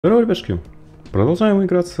Здорово, ребятушки. Продолжаем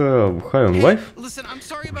играться в High on Life. Listen, I'm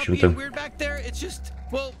sorry В about общем-то, being weird back there. It's just,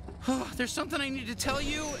 well, there's something I need to tell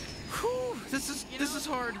you. Whew, this is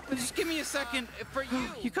hard. Just give me a second. For you,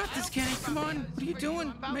 you got this, Kenny. Come on. What are you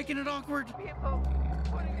doing? Making it awkward.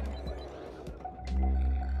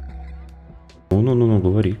 ну,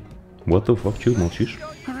 говори. What the fuck, чё молчишь?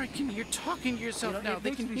 All right, Kenny, you're talking to yourself now.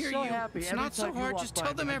 They can hear you. It's not so hard. Just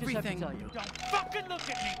tell them everything. Don't fucking look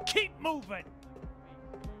at me. Keep moving.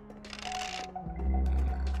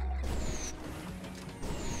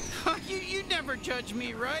 You never judge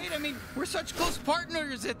me, right? I mean, we're such close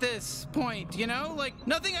partners at this point, you know? Like,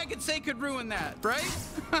 nothing I could say could ruin that, right?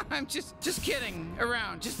 I'm just kidding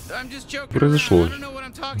around. I'm just joking Произошло. around. I don't know what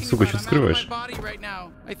I'm talking Сука, about. что I'm out скрываешь? of my body right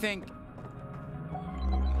now, I think.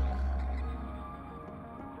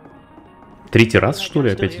 Третий раз, что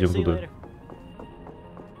ли, опять идем туда?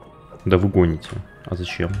 Да вы гоните. А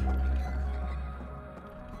зачем?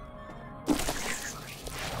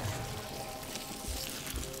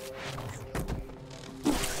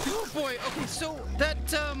 Boy, okay, so that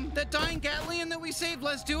dying Gatlian that we saved,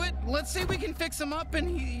 let's do it. Let's say we can fix him up and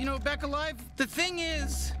he, you know, back alive. The thing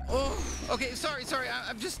is, okay, sorry,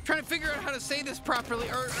 I'm just trying to figure out how to say this properly,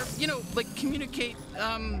 or you know, like communicate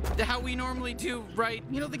how we normally do, right?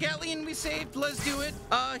 You know, the Gatlian we saved, let's do it.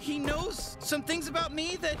 He knows some things about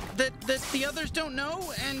me that the others don't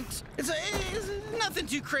know, and it's nothing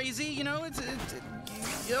too crazy, you know. It's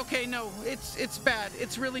okay, no, it's bad.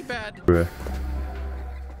 It's really bad. Bruh.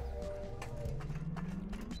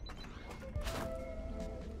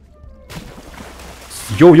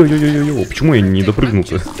 Йоу, почему я не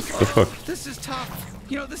допрыгнул-то? What the fuck? This is tough.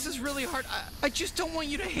 You know, this is really hard. I just don't want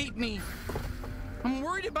you to hate me. I'm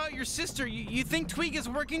worried about your sister. You think Tweeg is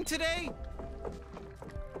working today?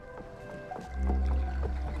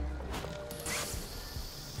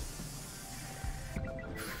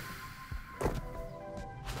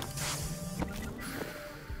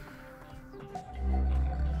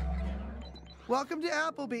 Welcome to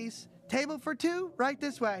Applebee's. Table for two, right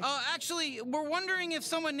this way. Actually, we're wondering if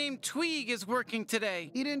someone named Tweeg is working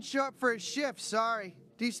today. He didn't show up for his shift, sorry.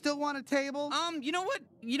 Do you still want a table? You know what?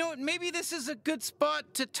 Maybe this is a good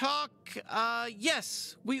spot to talk.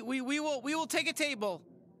 Yes, we will take a table.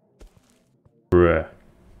 Bruh.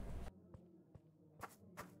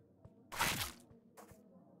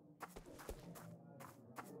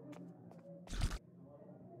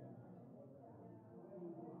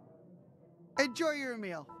 Enjoy your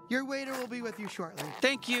meal. Your waiter will be with you shortly.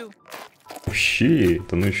 Thank you. Вообще,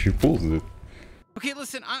 это оно еще и ползает. Okay,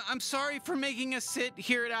 listen, I'm sorry for making us sit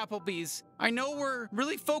here at Applebee's. I know we're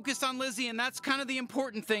really focused on Lizzie, and that's kind of the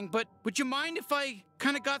important thing, but would you mind if I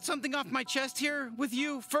kind of got something off my chest here with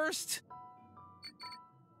you first?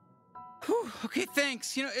 Whew, okay,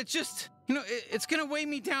 thanks. You know, it's just, you know, it's gonna weigh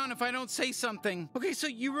me down if I don't say something. Okay, so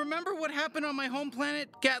you remember what happened on my home planet,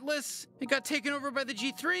 Gatlas? It got taken over by the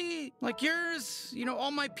G3, like yours. You know,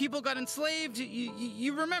 all my people got enslaved.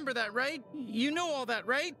 You remember that, right? You know all that,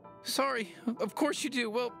 right? Sorry, of course you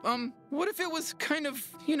do. Well, what if it was kind of,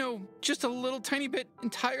 you know, just a little tiny bit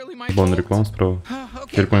entirely my Бан fault? реклама справа.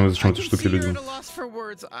 Okay, Теперь понял, I зачем эти can штуки see you're людям. at a loss for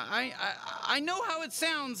words. I know how it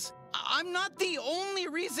sounds. I'm not the only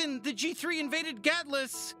reason the G3 invaded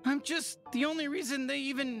Gatlas. I'm just the only reason they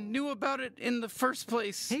even knew about it in the first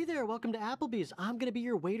place. Hey there, welcome to Applebee's. I'm gonna be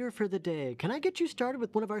your waiter for the day. Can I get you started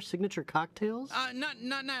with one of our signature cocktails? Not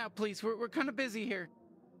now, please. We're kind of busy here.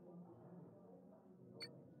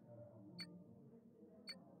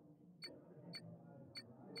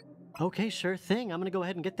 Okay, sure thing. I'm gonna go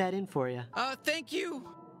ahead and get that in for you. Thank you.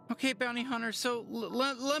 Okay, Bounty Hunter, so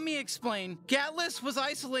let me explain. Gatlas was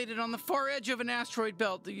isolated on the far edge of an asteroid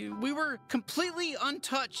belt. We were completely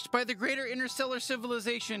untouched by the greater interstellar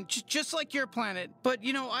civilization, just like your planet. But,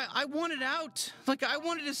 you know, I wanted out. Like, I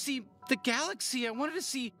wanted to see the galaxy. I wanted to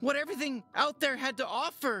see what everything out there had to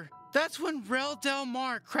offer. That's when Rel Del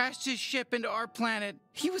Mar crashed his ship into our planet.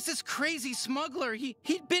 He was this crazy smuggler.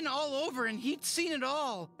 He'd been all over and he'd seen it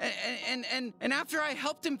all. And after I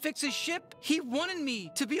helped him fix his ship, he wanted me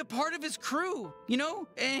to be a part of his crew, you know?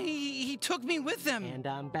 And he took me with him. And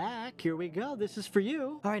I'm back. Here we go. This is for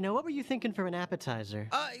you. All right, now what were you thinking for an appetizer?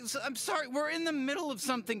 I'm sorry. We're in the middle of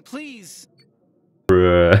something, please.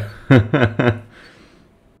 Bruh.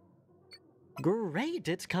 Great,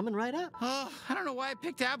 it's coming right up. Oh, I don't know why I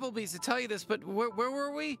picked Applebee's to tell you this, but where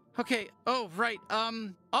were we? Okay, oh, right,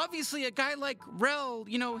 obviously a guy like Rel,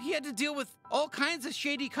 you know, he had to deal with all kinds of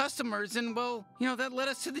shady customers, and well, you know, that led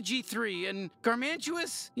us to the G3. And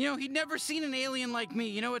Garmantuous, you know, he'd never seen an alien like me,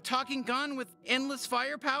 you know, a talking gun with endless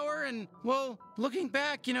firepower. And well, looking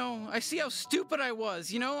back, you know, I see how stupid I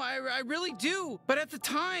was, you know, I really do. But at the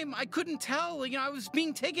time, I couldn't tell, you know, I was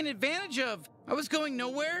being taken advantage of. I was going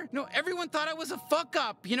nowhere. You know, everyone thought I was a fuck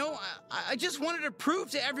up, you know. I just wanted to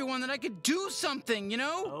prove to everyone that I could do something, you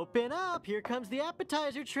know. Open up, here comes the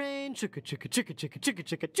appetizer train. Chicka chicka chicka chicka chicka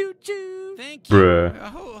chicka choo choo. Thank you. Bruh. I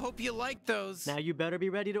hope you like those. Now you better be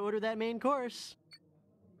ready to order that main course.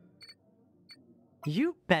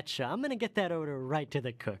 You betcha, I'm gonna get that order right to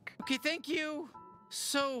the cook. Okay, thank you.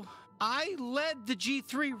 So, I led the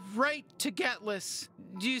G3 right to Getless.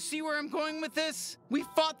 Do you see where I'm going with this? We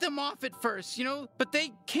fought them off at first, you know, but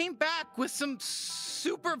they came back with some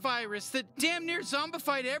super virus that damn near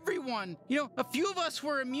zombified everyone. You know, a few of us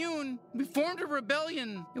were immune. We formed a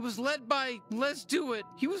rebellion. It was led by Let's Do It.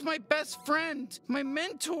 He was my best friend, my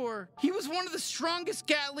mentor. He was one of the strongest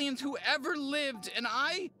Gatlians who ever lived, and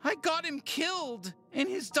I got him killed. In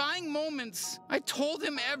his dying moments, I told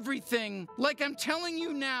him everything, like I'm telling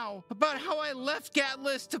you now, about how I left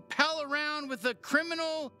Gatless to pal around with a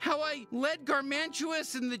criminal, how I led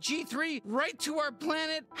Garmantuous and the G3 right to our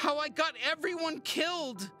planet, how I got everyone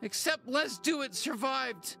killed, except Let's Do It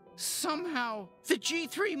survived. Somehow, the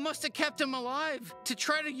G3 must have kept him alive to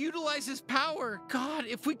try to utilize his power. God,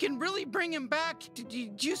 if we can really bring him back,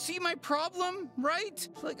 do you see my problem, right?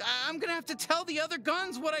 Like, I'm gonna have to tell the other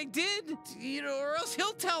guns what I did, you know, or else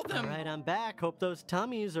he'll tell them. All right, I'm back. Hope those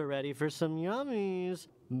tummies are ready for some yummies.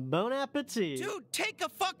 Bon appetit. Dude, take a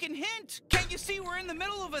fucking hint. Can't you see we're in the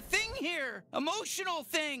middle of a thing here? Emotional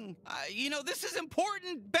thing. You know, this is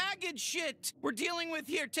important baggage shit we're dealing with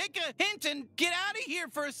here. Take a hint and get out of here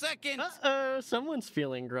for a second. Uh-oh, someone's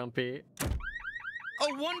feeling grumpy.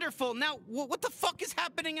 Oh, wonderful. Now, what the fuck is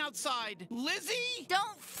happening outside? Lizzie?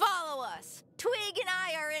 Don't follow us. Twig and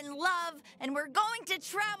I are in love, and we're going to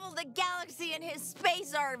travel the galaxy in his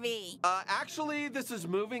space RV. Actually, this is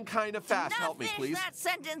moving kind of fast. Now Help me, finish please. that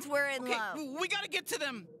sentence, we're in Okay, love. we gotta get to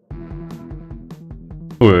them.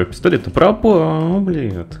 Ой, пистолет-то пропал,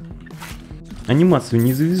 блядь. Анимацию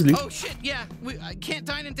не завезли. Oh shit, yeah. I can't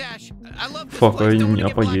dine and dash. I love this Фак, place. Don't wanna а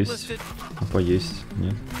get поесть? blacklisted. А поесть?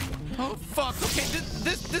 Нет. Oh fuck. Okay,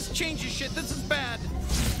 this changes shit. This is bad.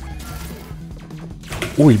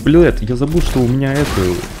 Ой, блядь, я забыл, что у меня это...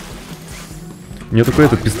 У меня только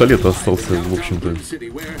этот пистолет остался, в общем-то.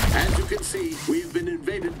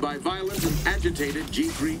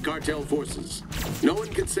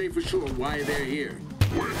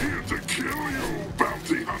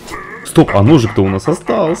 Стоп, а ножик-то у нас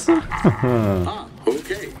остался.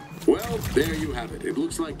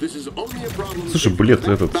 Слушай, блядь,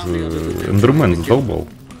 этот Эндермен задолбал.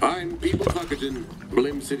 Сука.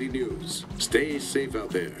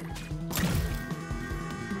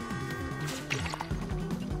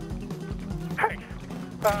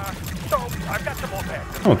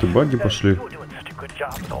 Вот и баги пошли.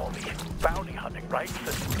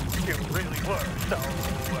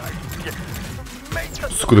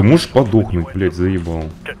 Сука, ты можешь подохнуть, блядь, заебал.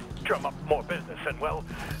 Drum up more business and, well,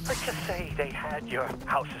 let's just say they had your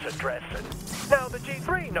house's address and now the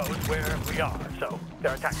G3 knows where we are, so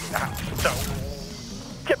they're attacking the house. So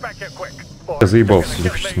get back here quick. Я заебался,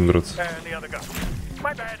 я хочу с ним драться. And the other guy.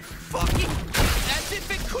 My bad. Fucking as if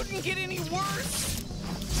it couldn't get any worse.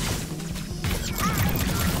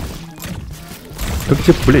 Как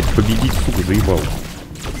тебе, блядь, победить, сука, заебал?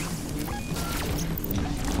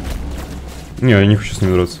 Не, я не хочу с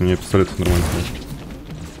ним драться, у меня пистолетов нормально.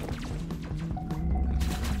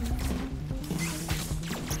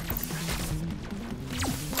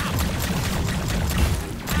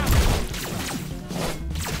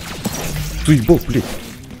 Заебал, блядь.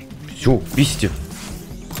 Все, бесите.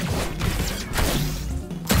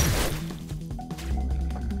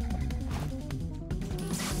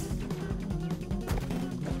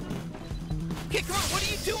 Okay, come on, what are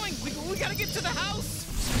you doing? We gotta get to the house.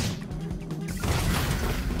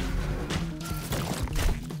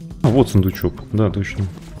 А вот сундучок, да, точно.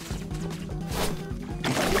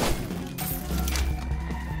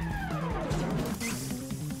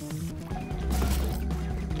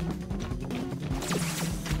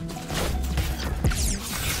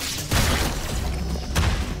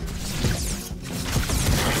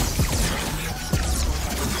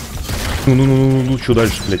 Ну, что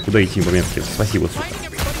дальше, блядь, куда идти, момент? Спасибо, сука.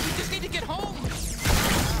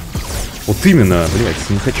 Вот именно, блядь,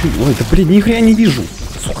 не хочу. Ой, да, блядь, нихуя не вижу.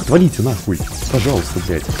 Сука, отвалите нахуй. Пожалуйста,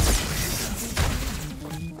 блядь.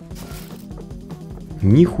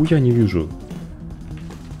 Нихуя не вижу.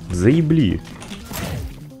 Заебли.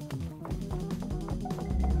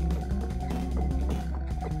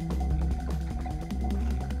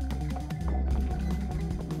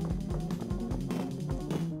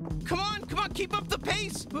 Keep up the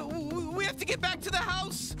pace. We have to get back to the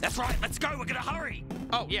house. That's right. Let's go. We're gonna hurry.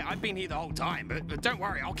 Oh yeah, I've been here the whole time, but don't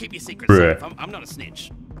worry, I'll keep your secret safe. I'm not a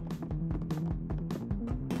snitch.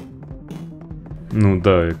 Ну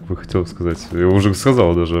да, я бы хотел сказать. Я уже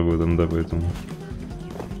сказал даже об этом, да, поэтому.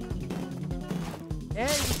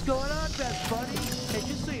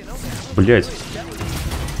 Блять.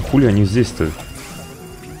 Хули они здесь-то?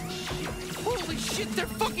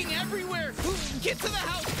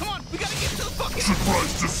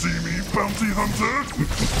 Surprised to see me, bounty hunter?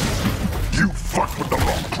 You fucked with the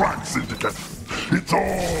wrong crime syndicate. It's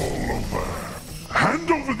all over. Hand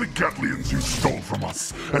over the Gatlians you stole from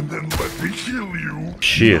us, and then let me kill you.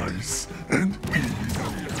 Shit. Nice and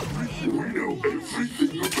easy. We know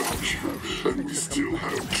everything about you, and we still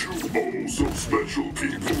have two also special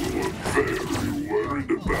people who are very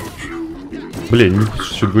worried about you. Бля, не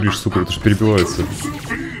что говоришь, сука, это ж перебивается.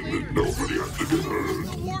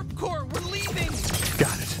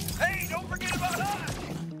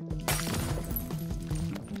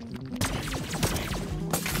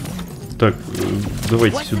 Так,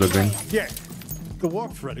 давайте сюда, Гань.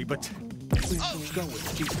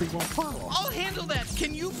 I'll handle that.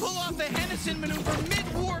 Can you pull off the Hennessy maneuver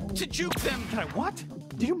mid-warp to juke them? What?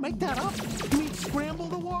 Did you make that up? You mean scramble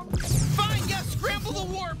the warp? Fine, yes, scramble the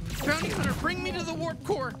warp. Bounty hunter, bring me to the warp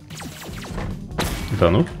core.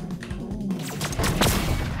 Да ну.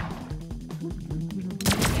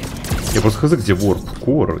 Я просто хз, где warp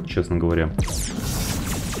core, честно говоря.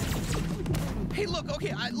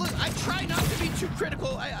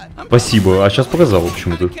 Спасибо, а сейчас показал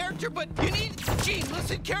почему-то.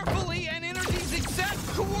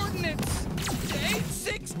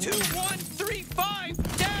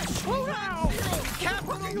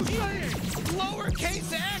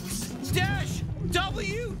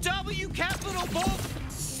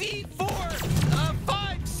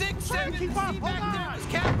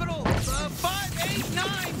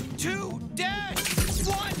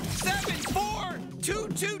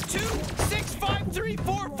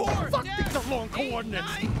 Fuck these are long coordinates.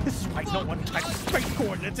 This is why no one types space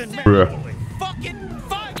coordinates in manually. Fucking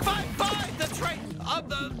 555. That's right.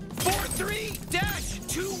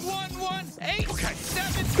 43-2118. Okay.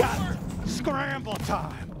 74. Scramble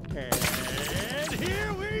time. And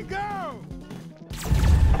here we go.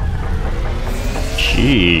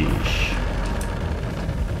 Sheesh.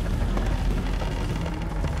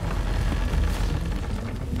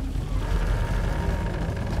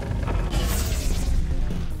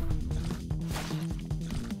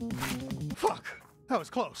 That was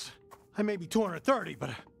close. I may be 230,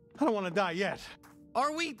 but I don't want to die yet.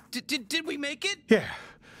 Are we? Did we make it? Yeah,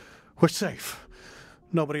 we're safe.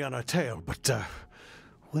 Nobody on our tail, but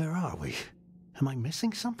where are we? Am I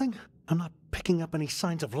missing something? I'm not picking up any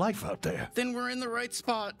signs of life out there. Then we're in the right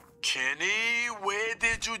spot. Kenny, where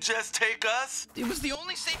did you just take us? It was the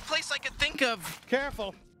only safe place I could think of.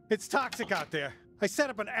 Careful, it's toxic out there. I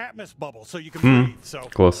set up an atmos bubble so you can breathe, so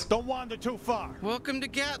don't wander too far. Welcome to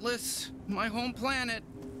Gatlis, my home planet.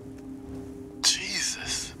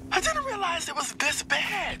 Jesus, I didn't realize it was this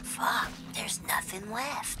bad. Fuck, there's nothing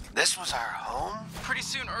left. This was our home? Pretty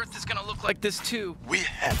soon Earth is gonna look like this too. We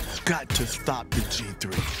have got to stop the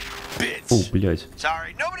G3, bitch. О, блядь.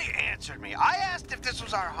 Sorry, nobody answered me. I asked if this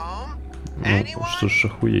was our home. Ну, что ж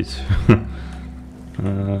охуеть.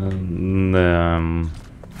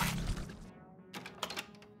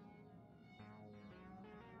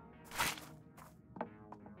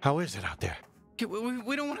 How is it out there?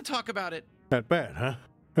 We don't want to talk about it. Not bad, huh?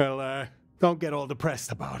 Well, don't get all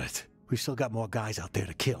depressed about it. We still got more guys out there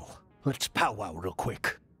to kill. Let's powwow real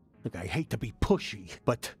quick. Look, I hate to be pushy,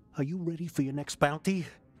 but are you ready for your next bounty?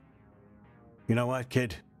 You know what,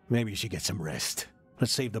 kid? Maybe you should get some rest.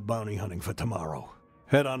 Let's save the bounty hunting for tomorrow.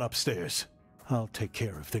 Head on upstairs. I'll take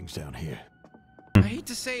care of things down here. I hate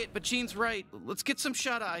to say it, but Gene's right. Let's get some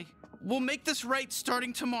shut-eye. We'll make this right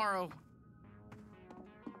starting tomorrow.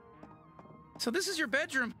 So this is your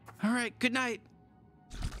bedroom. All right, good night.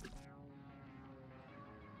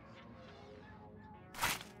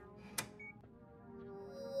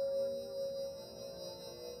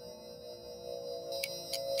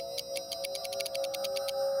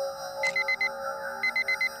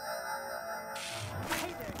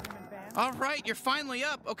 All right, you're finally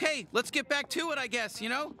up. Okay, let's get back to it, I guess, you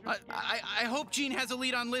know? I hope Gene has a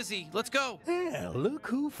lead on Lizzie. Let's go. Yeah, look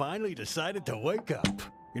who finally decided to wake up.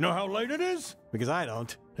 You know how late it is? Because I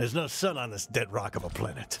don't. There's no sun on this dead rock of a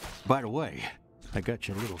planet. By the way, I got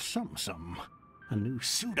you a little something. A new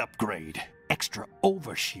suit upgrade. Extra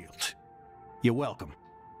overshield. You're welcome.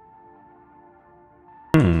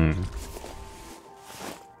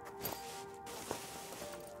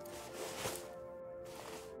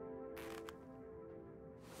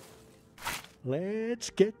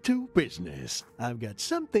 Let's get to business. I've got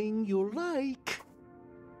something you'll like.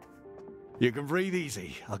 You can breathe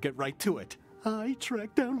easy. I'll get right to it. I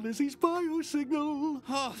tracked down Lizzie's biosignal.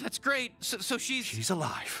 Oh, that's great. So she's... She's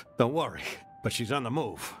alive. Don't worry. But she's on the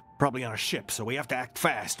move. Probably on a ship, so we have to act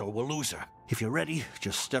fast or we'll lose her. If you're ready,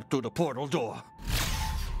 just step through the portal door.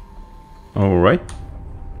 Alright.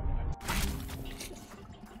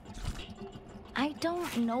 I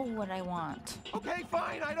don't know what I want. Okay,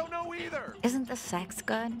 fine. I don't know either. Isn't the sex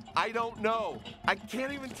good? I don't know. I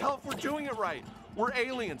can't even tell if we're doing it right. We're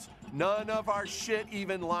aliens. None of our shit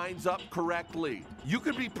even lines up correctly. You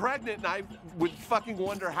could be pregnant and I would fucking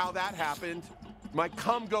wonder how that happened. My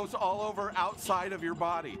cum goes all over outside of your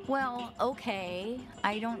body. Well, okay.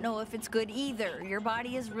 I don't know if it's good either. Your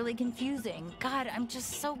body is really confusing. God, I'm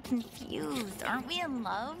just so confused. Aren't we in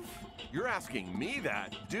love? You're asking me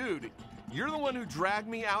that? Dude, you're the one who dragged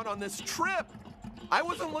me out on this trip. I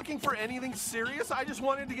wasn't looking for anything serious. I just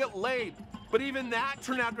wanted to get laid. But even that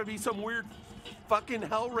turned out to be some weird fucking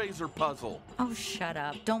Hellraiser puzzle. Oh, shut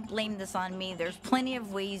up. Don't blame this on me. There's plenty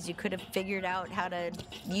of ways you could have figured out how to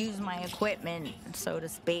use my equipment, so to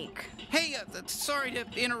speak. Hey, sorry to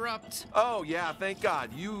interrupt. Oh, yeah, thank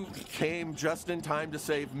God. You came just in time to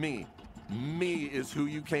save me. Me is who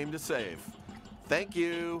you came to save. Thank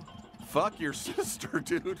you. Fuck your sister,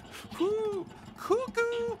 dude. Whoo,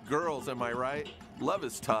 cuckoo. Girls, am I right? Love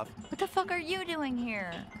is tough. What the fuck are you doing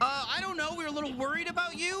here? I don't know. We were a little worried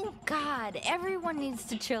about you. God, everyone needs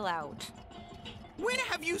to chill out. When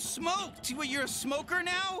have you smoked? What, you're a smoker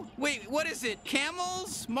now? Wait, what is it?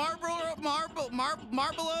 Camels? Marlboros?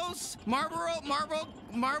 Marlboros?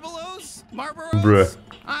 Bruh.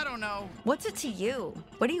 I don't know. What's it to you?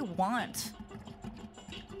 What do you want?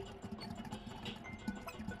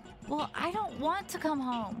 Well, I don't want to come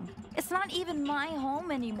home. It's not even my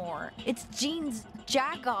home anymore. It's Jean's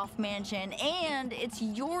jack-off mansion, and it's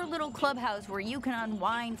your little clubhouse where you can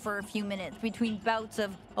unwind for a few minutes between bouts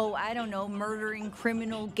of, oh, I don't know, murdering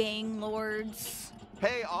criminal gang lords.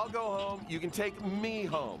 Hey, I'll go home. You can take me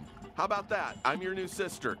home. How about that? I'm your new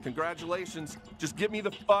sister. Congratulations. Just get me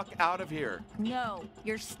the fuck out of here. No,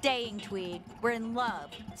 you're staying, Tweed. We're in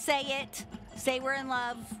love. Say it. Say we're in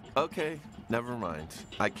love. Okay, never mind.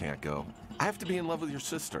 I can't go. I have to be in love with your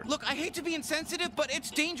sister. Look, I hate to be insensitive, but it's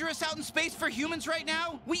dangerous out in space for humans right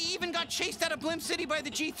now. We even got chased out of Blimp City by the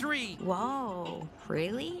G3. Whoa,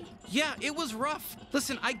 really? Yeah, it was rough.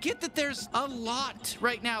 Listen, I get that there's a lot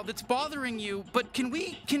right now that's bothering you, but can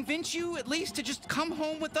we convince you at least to just come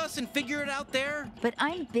home with us and figure it out there? But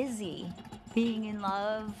I'm busy being in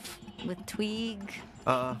love with Twig.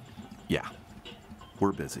 Yeah.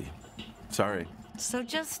 We're busy. Sorry. So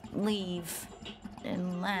just leave.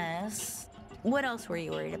 Unless... What else were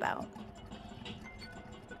you worried about?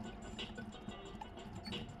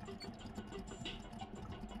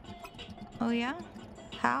 Oh yeah?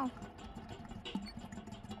 How?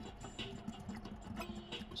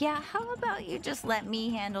 Yeah, how about you just let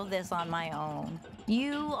me handle this on my own?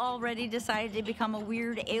 You already decided to become a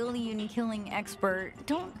weird alien killing expert.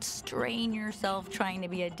 Don't strain yourself trying to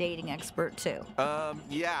be a dating expert too.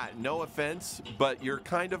 Yeah, no offense, but you're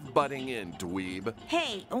kind of butting in, dweeb.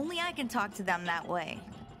 Hey, only I can talk to them that way.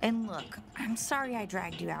 And look, I'm sorry I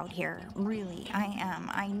dragged you out here. Really, I am.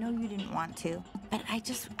 I know you didn't want to. But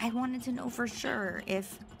I wanted to know for sure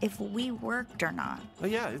if we worked or not. Oh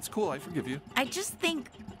yeah, it's cool. I forgive you. I just think,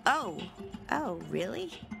 oh,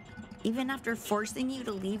 really? Even after forcing you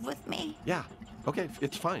to leave with me? Yeah. Okay,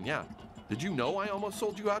 it's fine, yeah. Did you know I almost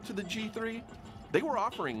sold you out to the G3? They were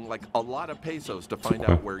offering like a lot of pesos to find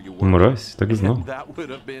out where you were. Мразь, так и знал. And that would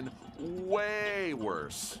have been way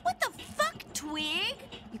worse. What the fuck, Twig?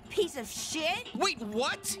 You piece of shit? Wait,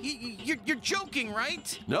 what? You're joking,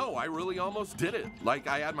 right? No, I really almost did it. Like,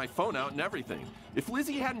 I had my phone out and everything. If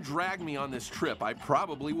Lizzie hadn't dragged me on this trip, I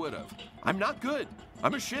probably would have. I'm not good.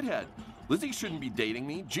 I'm a shithead. Lizzie shouldn't be dating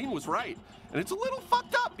me. Gene was right. And it's a little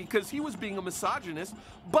fucked up because he was being a misogynist,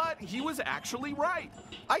 but he was actually right.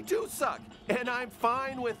 I do suck, and I'm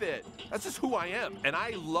fine with it. That's just who I am, and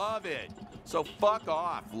I love it. So fuck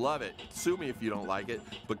off. Love it. Sue me if you don't like it.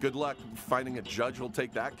 But good luck finding a judge who'll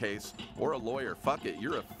take that case. Or a lawyer. Fuck it.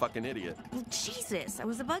 You're a fucking idiot. Well, Jesus, I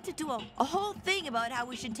was about to do a whole thing about how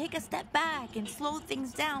we should take a step back and slow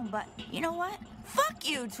things down, but you know what? Fuck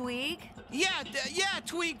you, Tweeg. Yeah,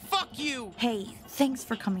 Tweeg, fuck you. Hey, thanks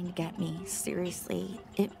for coming to get me. Seriously,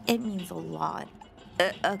 it means a lot.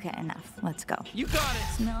 Okay, enough. Let's go. You got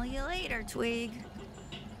it. Smell you later, Tweeg.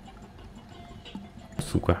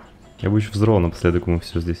 Сука. Я бы еще взорвал напоследок ему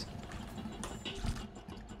все здесь.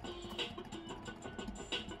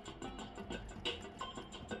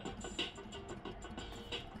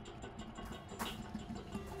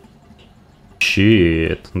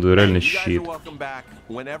 Щит. Ну реально щит.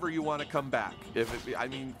 Whenever you want to come back. I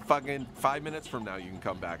mean, fucking 5 minutes from now you can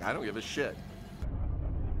come back. I don't give a shit.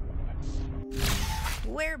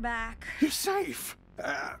 We're back. You're safe.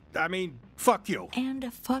 I mean, fuck you.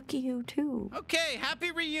 And fuck you, too. Okay,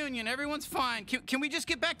 happy reunion. Everyone's fine. Can we just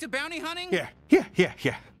get back to bounty hunting? Yeah.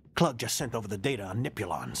 Clug just sent over the data on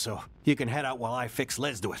Nipulon, so you can head out while I fix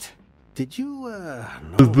Lesduit. Did you, know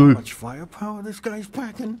how much firepower this guy's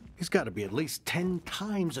packing? He's got to be at least 10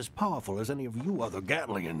 times as powerful as any of you other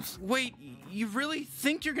Gatlians. Wait, you really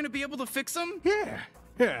think you're gonna be able to fix them?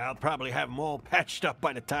 Yeah, I'll probably have them all patched up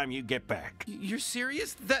by the time you get back. You're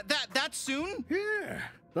serious? That soon? Yeah.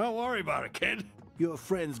 Don't worry about it, kid. Your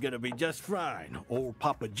friend's gonna be just fine. Old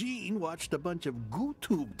Papa Gene watched a bunch of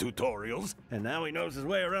GooTube tutorials, and now he knows his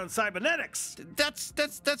way around cybernetics.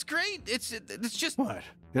 That's great. It's just... What?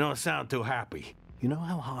 You don't sound too happy. You know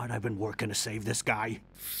how hard I've been working to save this guy?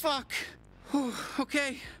 Fuck. Whew,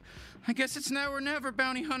 okay. I guess it's now or never,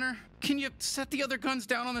 bounty hunter. Can you set the other guns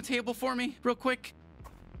down on the table for me, real quick?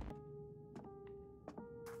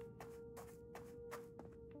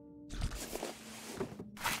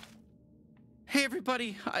 Hey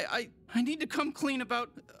everybody, I need to come clean about,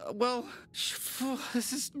 well,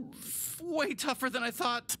 this is way tougher than I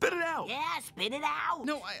thought. Spit it out. Yeah, spit it out.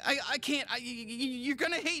 No, I can't. You're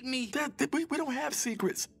gonna hate me. We don't have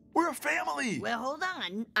secrets. We're a family. Well, hold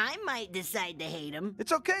on. I might decide to hate him.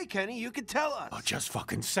 It's okay, Kenny. You can tell us. Oh, just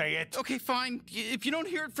fucking say it. Okay, fine. If you don't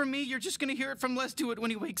hear it from me, you're just gonna hear it from Lesduit when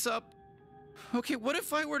he wakes up. Okay, what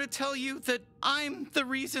if I were to tell you that I'm the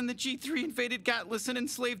reason the G3 invaded Gatlas and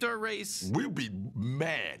enslaved our race? We'll be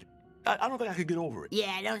mad. I don't think I could get over it.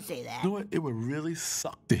 Yeah, don't say that. You know what? It would really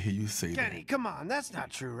suck to hear you say that. Kenny, come on. That's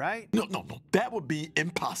not true, right? No. That would be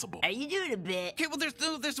impossible. Are you doing a bit? Okay, well,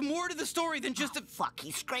 there's more to the story than just a... Fuck,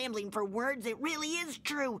 he's scrambling for words. It really is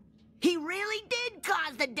true. He really did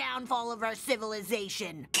cause the downfall of our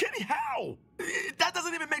civilization. Kenny, how? That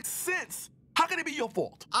doesn't even make sense. How can it be your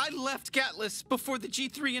fault? I left Gatlas before the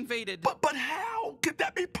G3 invaded. But how could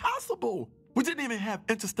that be possible? We didn't even have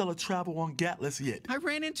interstellar travel on Gatlas yet. I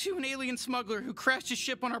ran into an alien smuggler who crashed his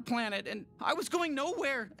ship on our planet, and I was going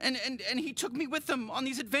nowhere. And he took me with him on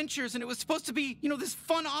these adventures, and it was supposed to be, you know, this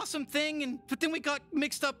fun, awesome thing. But then we got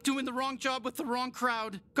mixed up doing the wrong job with the wrong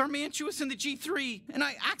crowd. Garmantuous and the G3, and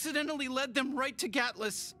I accidentally led them right to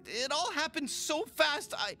Gatlas. It all happened so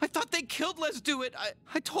fast. I thought they killed Lesduit.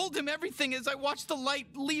 I told him everything as I watched the light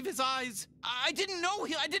leave his eyes. I didn't know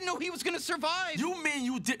he was gonna survive. You mean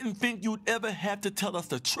you didn't think you'd ever have to tell us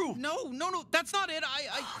the truth? No, that's not it.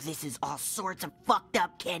 Oh, this is all sorts of fucked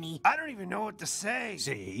up, Kenny. I don't even know what to say.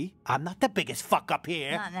 See? I'm not the biggest fuck up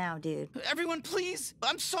here. Not now, dude. Everyone, please.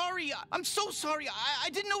 I'm sorry. I'm so sorry. I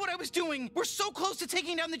didn't know what I was doing. We're so close to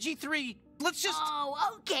taking down the G3. Let's just...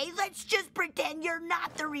 Oh, okay. Let's just pretend you're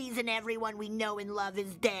not the reason everyone we know and love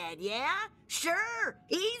is dead, yeah? Sure.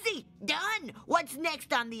 Easy. Done. What's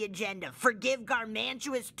next on the agenda? Forgive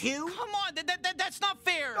Garmantuous too? Come on. That's not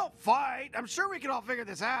fair. Don't fight. I'm sure we can all figure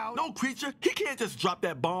this out. No, creature. He can't just drop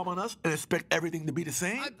that bomb on us and expect everything to be the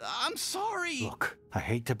same. I'm sorry. Look, I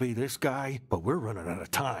hate to be this guy, but we're running out of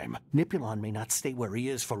time. Nipulon may not stay where he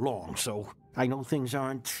is for long, so I know things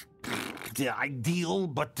aren't ideal,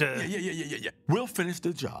 but Yeah. We'll finish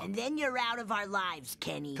the job. And then you're out of our lives,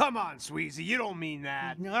 Kenny. Come on, Sweezy. You don't mean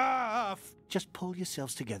that. Just pull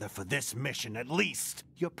yourselves together for this mission, at least.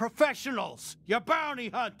 You're professionals. You're bounty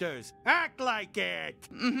hunters. Act like it.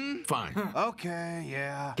 Fine. Okay,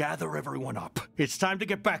 yeah. Gather everyone up. It's time to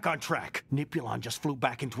get back on track. Nipulon just flew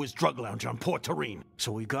back into his drug lounge on Port Terine,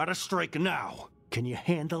 so we gotta strike now. Can you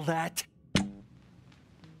handle that?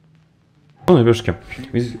 Ну, ребятушки,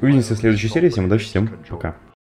 увидимся в следующей серии. Всем удачи, всем пока.